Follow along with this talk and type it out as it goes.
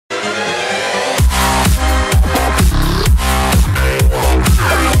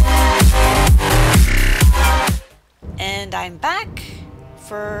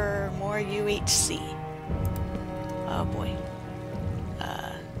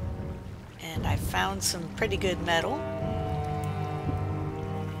And I found some pretty good metal.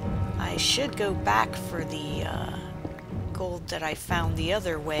 I should go back for the gold that I found the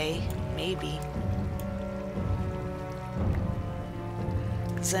other way, maybe.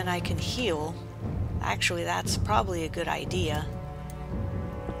 Because then I can heal. Actually, that's probably a good idea.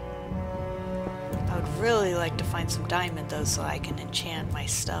 I would really like to find some diamond though so I can enchant my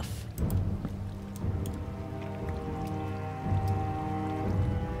stuff.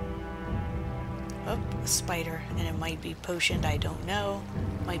 Oh, a spider, and it might be potioned, I don't know.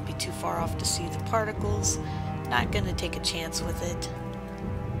 Might be too far off to see the particles. Not gonna take a chance with it.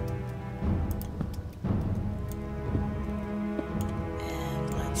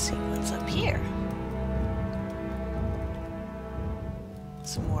 And let's see what's up here.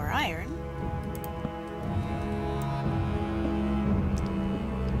 Some more iron.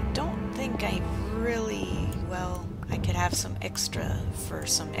 I don't think I really, well, I could have some extra for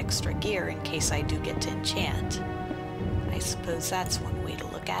some extra gear in case I do get to enchant. I suppose that's one way to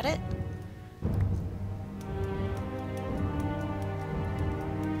look at it.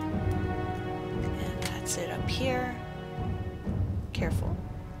 And that's it up here. Careful.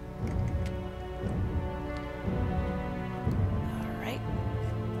 Alright.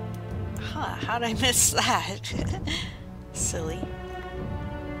 Huh, how'd I miss that? Silly.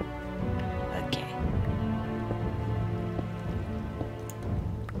 Okay.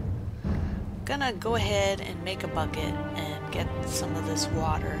 Gonna go ahead and make a bucket and get some of this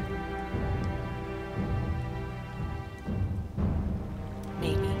water.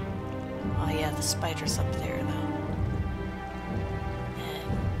 Maybe. Oh yeah, the spider's up there though.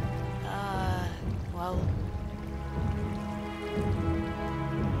 And, well,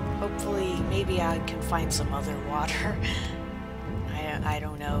 hopefully maybe I can find some other water. I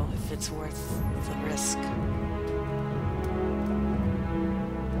don't know if it's worth the risk.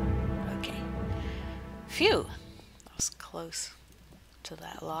 Phew! That was close to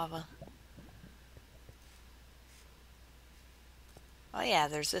that lava. Oh yeah,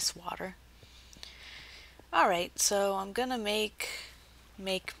 there's this water. Alright, so I'm gonna make.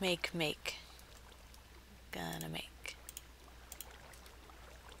 Gonna make.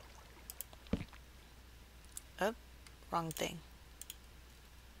 Oh, wrong thing.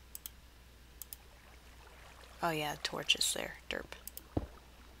 Oh yeah, torches there. Derp.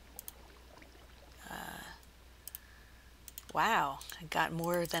 Wow, I got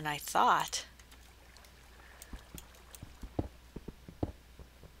more than I thought.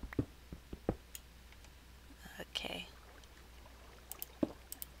 Okay.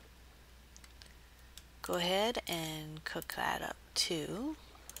 Go ahead and cook that up too.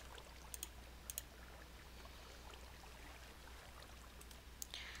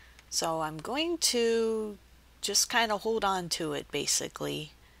 So I'm going to just kind of hold on to it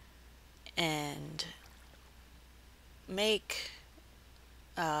basically and make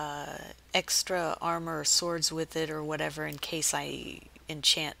extra armor or swords with it or whatever in case I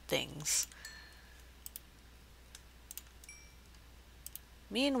enchant things.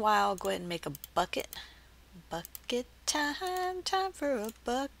 Meanwhile, go ahead and make a bucket. Bucket time, time for a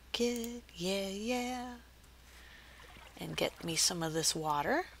bucket, yeah, yeah. And get me some of this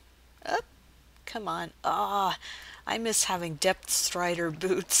water. Up, come on. Ah, I miss having depth strider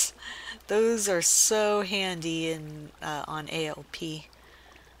boots. Those are so handy in on ALP.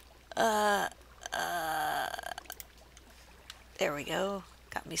 There we go.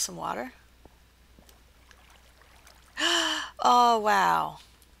 Got me some water. Oh, wow.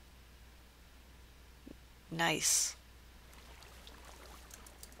 Nice.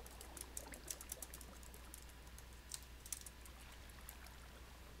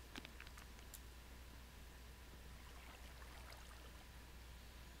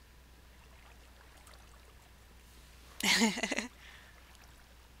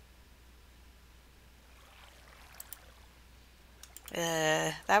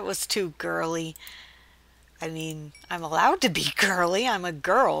 That was too girly. I mean, I'm allowed to be girly. I'm a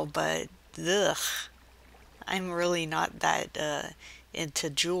girl, but ugh. I'm really not that into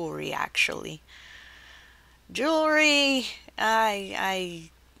jewelry, actually. Jewelry,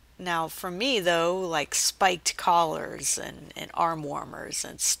 now for me though, like spiked collars and arm warmers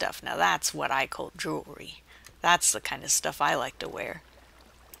and stuff, now that's what I call jewelry. That's the kind of stuff I like to wear.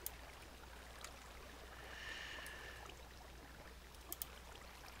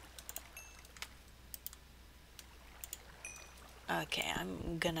 Okay,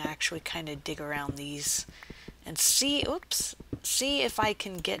 I'm gonna actually kind of dig around these and see, oops, see if I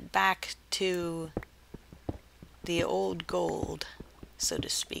can get back to the old gold, so to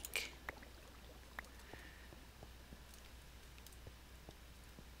speak.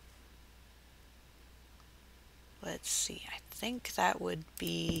 let's see, I think that would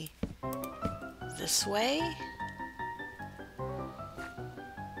be this way.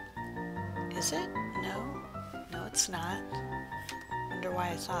 Is it? No? No, it's not. Wonder why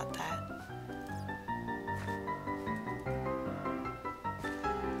I thought that.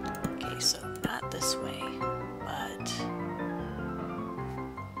 Okay, so not this way, but...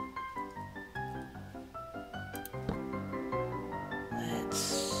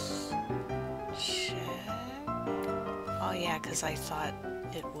 let's check. Oh yeah, because I thought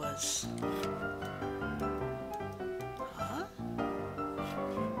it was... huh?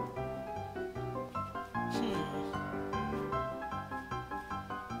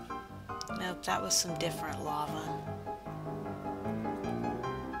 Nope, that was some different lava.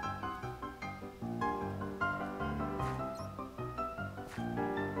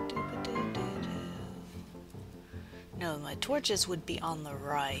 No, my torches would be on the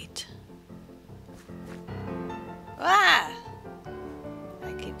right. Ah!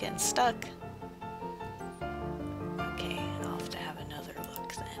 I keep getting stuck. Okay, I'll have to have another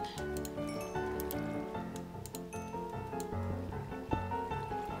look then.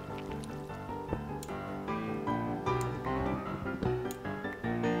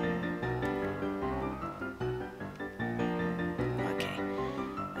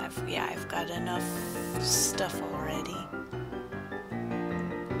 Okay, I've got enough stuff already.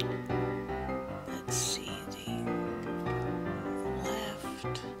 Let's see, the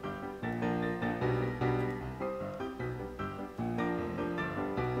left.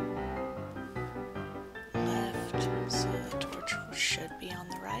 Left, so the torch should be on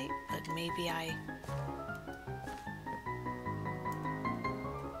the right, but maybe I...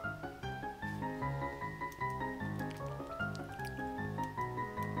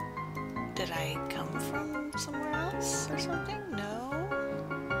 did I come from somewhere else or something? No.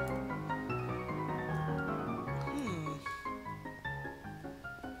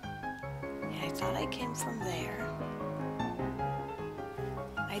 Yeah, I thought I came from there.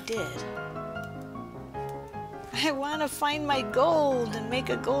 I did. I want to find my gold and make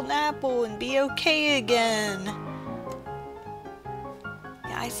a golden apple and be okay again.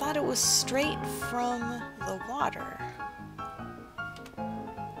 Yeah, I thought it was straight from the water.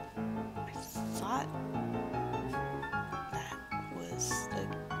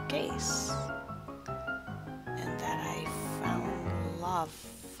 Case, and that I found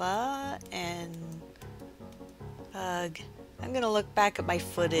lava and I'm gonna look back at my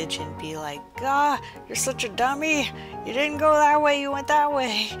footage and be like, ah, you're such a dummy, you didn't go that way, you went that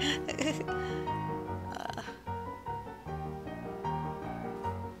way.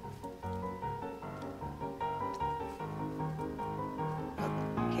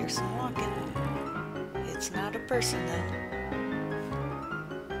 Oh, here's some walking. It's not a person then.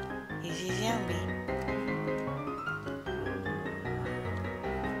 Zombie.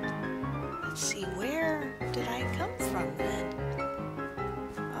 Let's see, where did I come from then?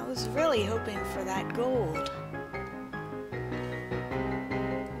 I was really hoping for that gold.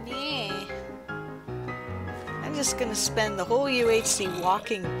 Yeah. I'm just gonna spend the whole UHC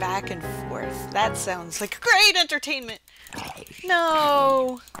walking back and forth. That sounds like great entertainment.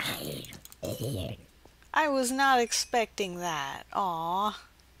 No! I was not expecting that. Aww.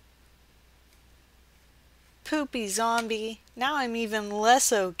 Poopy zombie. Now I'm even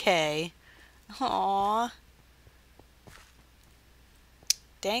less okay. Aww.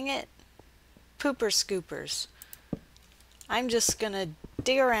 Dang it. Pooper scoopers. I'm just gonna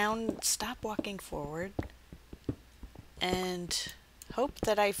dig around, stop walking forward, and hope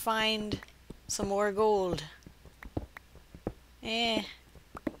that I find some more gold. Yeah.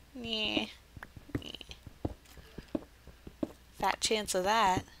 Fat chance of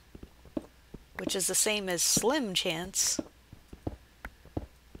that. Which is the same as slim chance,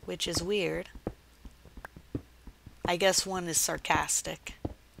 which is weird. I guess one is sarcastic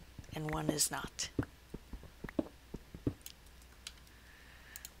and one is not.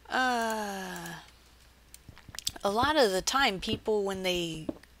 A lot of the time people, when they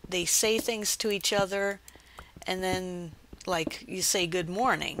say things to each other and then like you say good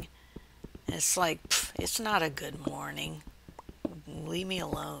morning, and it's like, it's not a good morning, leave me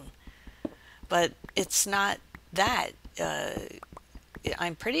alone. But it's not that.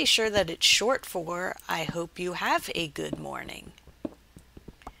 I'm pretty sure that it's short for I hope you have a good morning.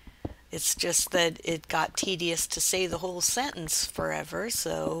 It's just that it got tedious to say the whole sentence forever,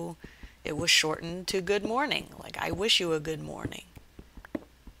 so it was shortened to good morning. Like, I wish you a good morning.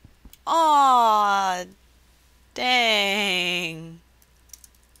 Aw, dang.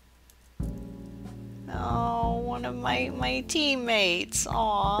 Oh, one of my teammates.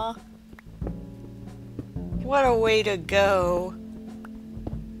 Aw. What a way to go.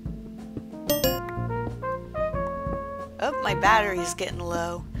 Oh, my battery's getting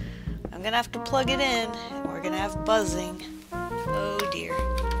low. I'm gonna have to plug it in, and we're gonna have buzzing. Oh dear.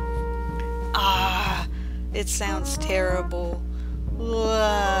 Ah, it sounds terrible.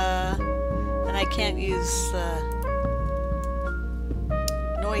 And I can't use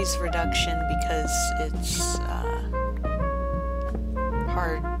noise reduction because it's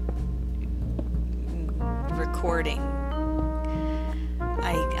hard recording.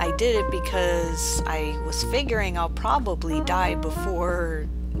 I did it because I was figuring I'll probably die before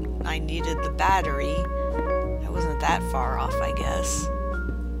I needed the battery. I wasn't that far off, I guess.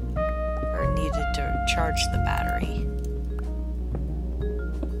 Or needed to charge the battery.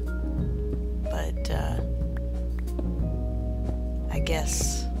 But, I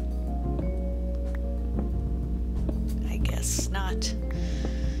guess not.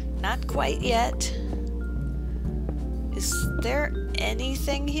 Not quite yet. Is there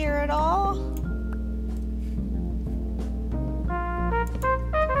anything here at all?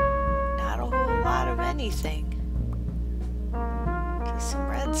 Not a whole lot of anything. Just some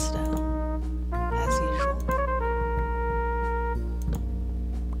redstone, as usual.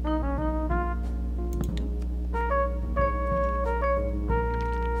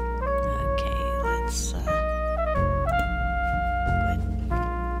 Okay, let's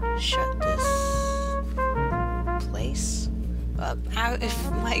shut this place up.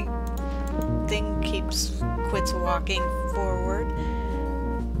 If my thing quits walking forward.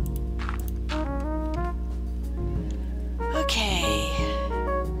 Okay.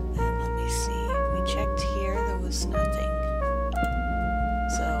 And let me see. We checked here, there was nothing.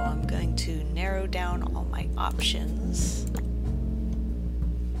 So I'm going to narrow down all my options.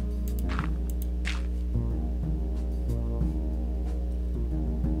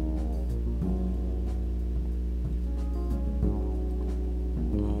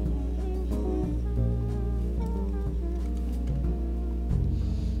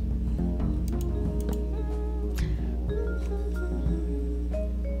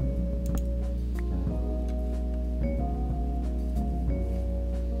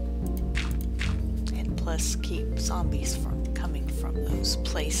 Keep zombies from coming from those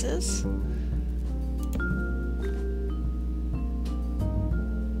places.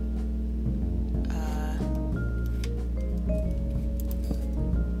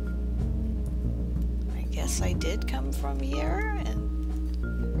 I guess I did come from here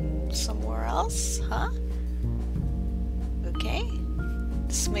and somewhere else, huh? Okay.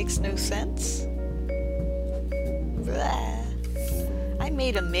 This makes no sense. Blah. I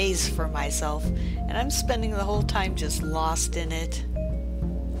made a maze for myself, and I'm spending the whole time just lost in it.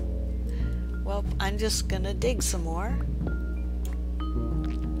 Well, I'm just gonna dig some more.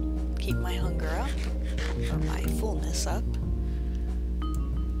 Keep my hunger up, or my fullness up.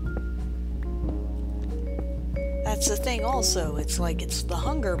 That's the thing also, it's like it's the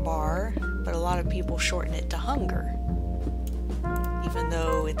hunger bar, but a lot of people shorten it to hunger. Even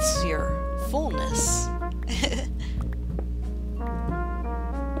though it's your fullness.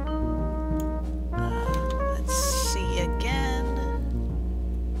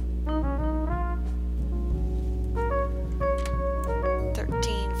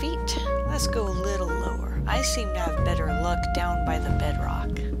 Go a little lower. I seem to have better luck down by the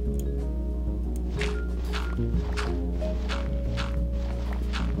bedrock.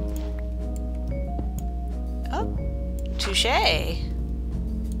 Oh, touche.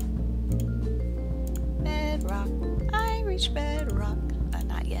 Bedrock. I reached bedrock.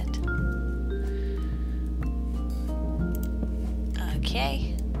 Not yet.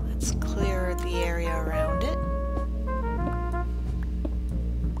 Okay, let's clear the area around it.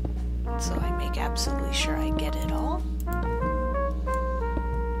 So I make absolutely sure I get it all.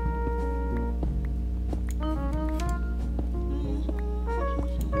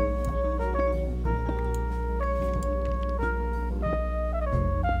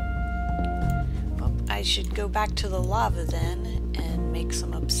 Well, I should go back to the lava then and make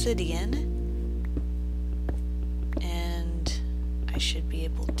some obsidian. And I should be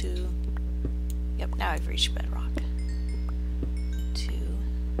able to... Yep, now I've reached bedrock.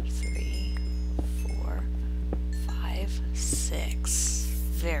 6.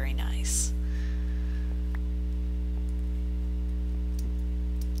 Very nice.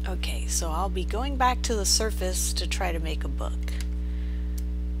 Okay, so I'll be going back to the surface to try to make a book.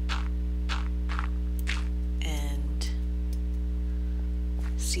 And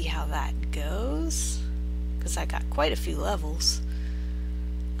see how that goes. Because I got quite a few levels.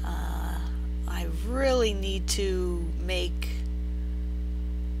 I really need to make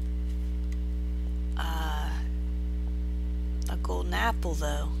golden apple,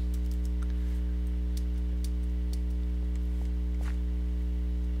 though.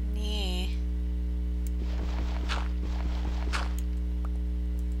 Yeah.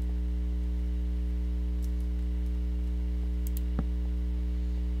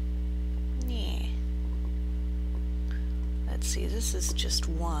 Yeah. Let's see, this is just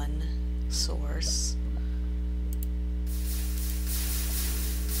one source.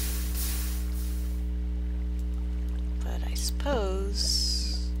 But I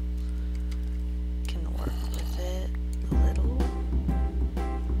suppose can work with it a little.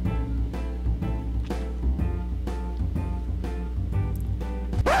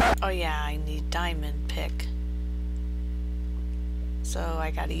 Oh yeah, I need diamond pick. So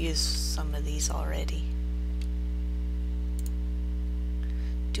I gotta use some of these already.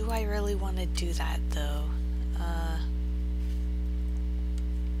 Do I really want to do that though?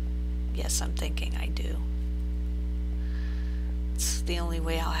 Yes, I'm thinking I do. It's the only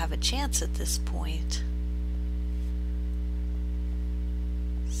way I'll have a chance at this point.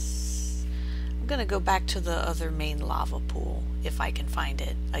 I'm gonna go back to the other main lava pool if I can find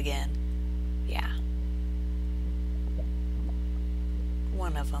it again. Yeah.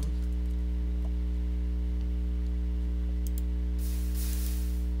 One of them.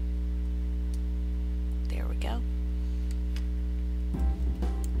 There we go.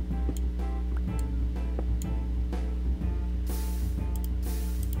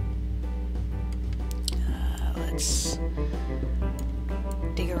 Let's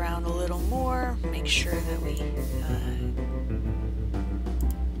dig around a little more, make sure that we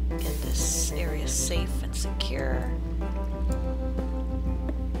get this area safe and secure.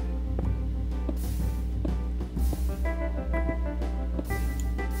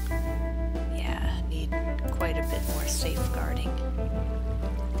 Yeah, need quite a bit more safeguarding.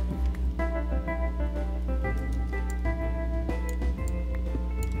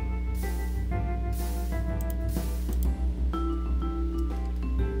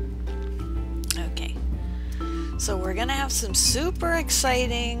 So we're gonna have some super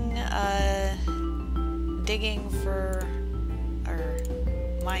exciting digging for or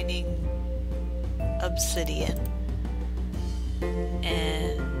mining obsidian,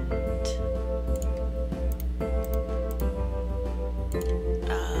 and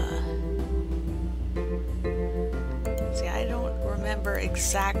see, I don't remember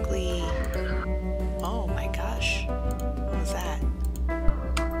exactly. Oh my gosh, what was that?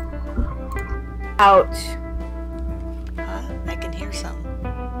 Ouch. I can hear something.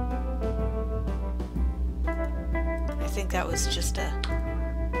 I think that was just a...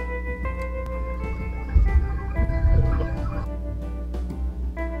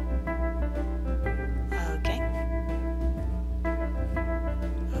 Okay.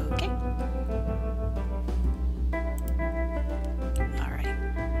 Okay. Alright.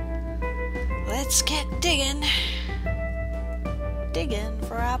 Let's get digging. Digging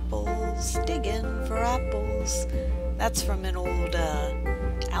for apples. Digging for apples. That's from an old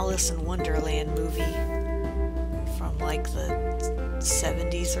Alice in Wonderland movie from like the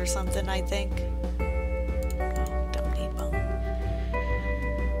 70s or something, I think. Oh, don't need bone.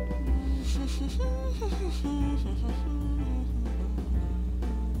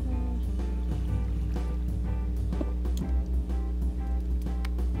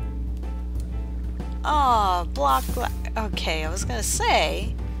 Oh, block. Okay, I was gonna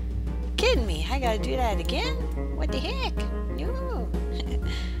say, kidding me? I gotta do that again? What the heck? No.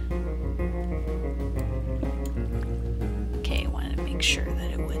 Okay, I wanted to make sure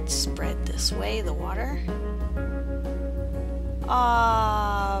that it would spread this way, the water.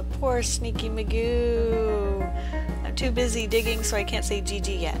 Ah, poor Sneaky Magoo. I'm too busy digging, so I can't say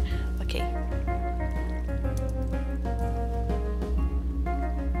GG yet. Okay.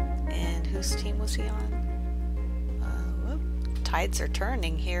 And whose team was he on? Whoop. Tides are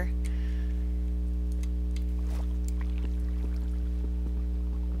turning here.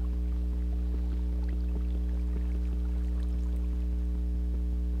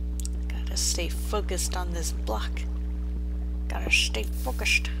 Stay focused on this block. Gotta stay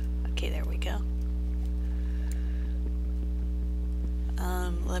focused. Okay, there we go.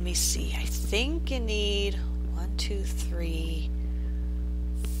 Let me see. I think you need 1, 2, 3,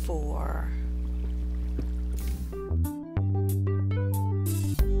 4.